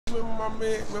Remember my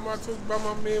man, remember I told you about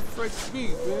my man Flex B,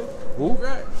 man? Who?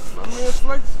 Right. My man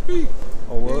Flex B.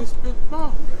 Oh, what? He spit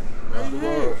ball. How you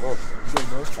here? Good,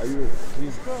 bro. How you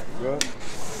doing? Good.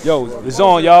 Yo, it's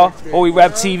on, y'all. Holy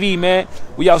Rap TV, man.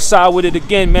 We outside with it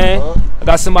again, man. I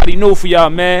got somebody new for y'all,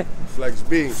 man. Flex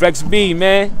B. Flex B,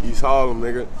 man. East Harlem,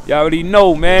 nigga. Y'all already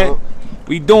know, man.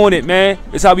 We doing it, man.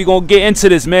 That's how we gonna get into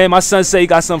this, man. My son say he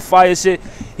got some fire shit.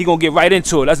 He gonna get right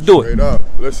into it. Let's do it. Straight up.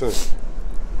 Listen,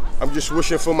 I'm just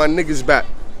wishing for my niggas back.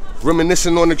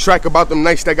 Reminiscing on the track about them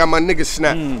nights that got my niggas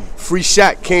snapped. Free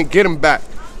shot, can't get him back.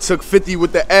 Took 50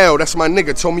 with the L, that's my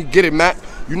nigga. Told me get it, Mac.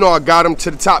 You know I got him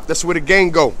to the top, that's where the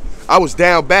gang go. I was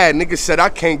down bad, niggas said I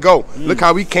can't go. Look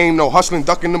how we came though, hustling,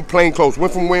 ducking them plain clothes.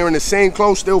 Went from wearing the same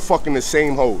clothes, still fucking the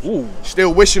same hoes.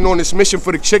 Still wishing on this mission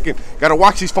for the chicken. Gotta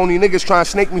watch these phony niggas trying to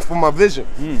snake me for my vision.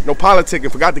 No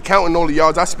politicking, forgot to counting all the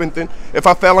yards I spent in. If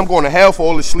I fell, I'm going to hell for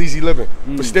all this sleazy living.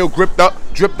 But still gripped up,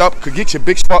 dripped up, could get your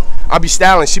bitch fucked. I be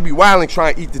styling, she be wildin',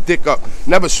 trying to eat the dick up.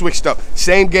 Never switched up,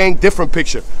 same gang, different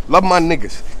picture. Love my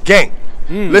niggas, gang.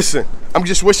 Listen, I'm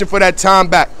just wishing for that time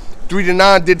back. 3 to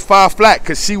 9 did 5 flat,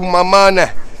 could see where my mind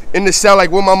at. In the cell like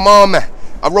where my mom at.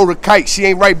 I rode a kite, she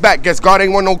ain't right back, guess God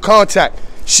ain't want no contact.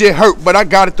 Shit hurt, but I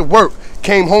got it to work.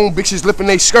 Came home, bitches lifting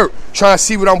they skirt, trying to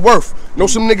see what I'm worth. Know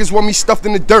some niggas want me stuffed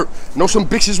in the dirt. Know some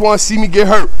bitches want to see me get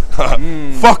hurt.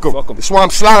 Fuck them. That's why I'm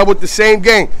sliding with the same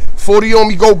gang. 40 on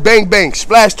me, go bang bang.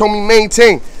 Splash told me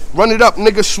maintain. Run it up,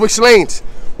 niggas switch lanes.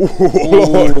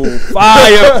 Ooh,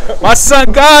 fire. My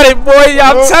son got it, boy.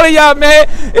 I'm telling y'all, man.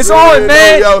 It's on,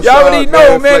 man. Y'all already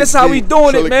know, man. That's how we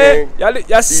doing it, man.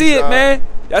 Y'all see it, man.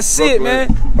 Y'all see it,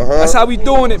 man. That's how we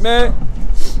doing it, man.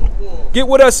 Get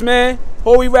with us, man.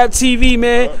 Holy Rap TV,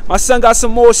 man. My son got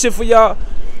some more shit for y'all.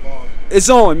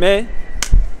 It's on, man.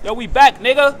 Yo, we back,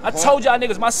 nigga. I told y'all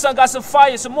niggas, my son got some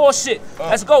fire, some more shit.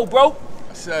 Let's go, bro.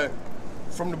 I said,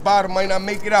 from the bottom might not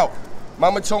make it out.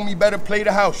 Mama told me better play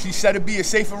the house. She said it'd be a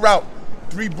safer route.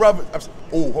 3 brothers.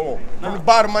 Oh, hold on. From the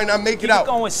bottom might not make it out. Keep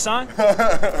going, son.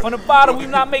 From the bottom we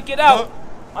not make it out.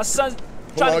 My son's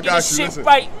trying to get his shit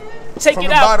right. Take it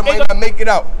out, From the bottom might not make it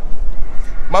out.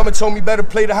 Mama told me better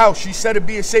play the house. She said it'd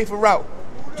be a safer route.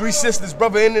 3 sisters,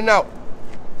 brother in and out.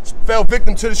 Fell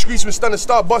victim to the streets when stunning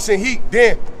start busting heat.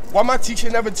 Damn, why my teacher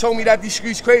never told me that these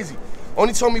streets crazy?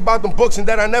 Only told me about them books and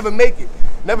that I never make it.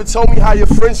 Never told me how your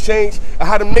friends change and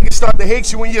how them niggas start to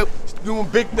hate you when you're doing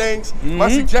big things. My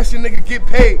suggestion, nigga, get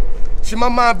paid. Shit, my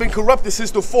mind been corrupted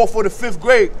since the 4th or the 5th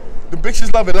grade. The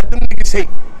bitches love it, let them niggas hate.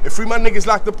 And free my niggas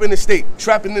locked up in the state,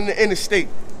 trapping in the interstate.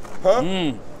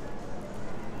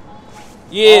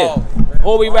 Yeah,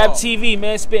 Holy Rap TV,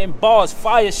 man, spitting bars,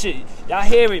 fire shit. Y'all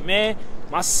hear it, man.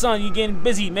 My son, you getting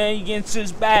busy, man. You getting to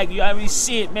his bag. You already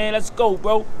see it, man. Let's go,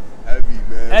 bro. Heavy,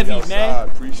 man. Heavy, man.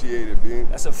 Appreciate it, man.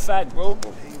 That's a fact, bro.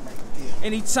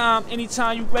 Anytime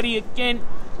you ready again,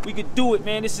 we could do it,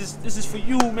 man. This is for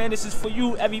you, man. This is for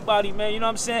you, everybody, man. You know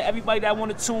what I'm saying? Everybody that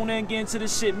want to tune in, get into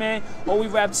this shit, man. Holy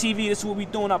Rap TV, this is what we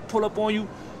doing. I pull up on you,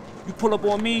 you pull up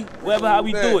on me, whatever how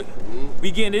we do it.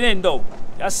 We getting it in, though.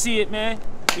 Y'all see it, man.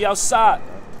 We outside.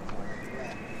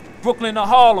 Brooklyn to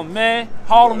Harlem, man.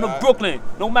 Harlem to Brooklyn.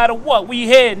 No matter what, we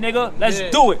here, nigga. Let's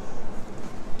do it.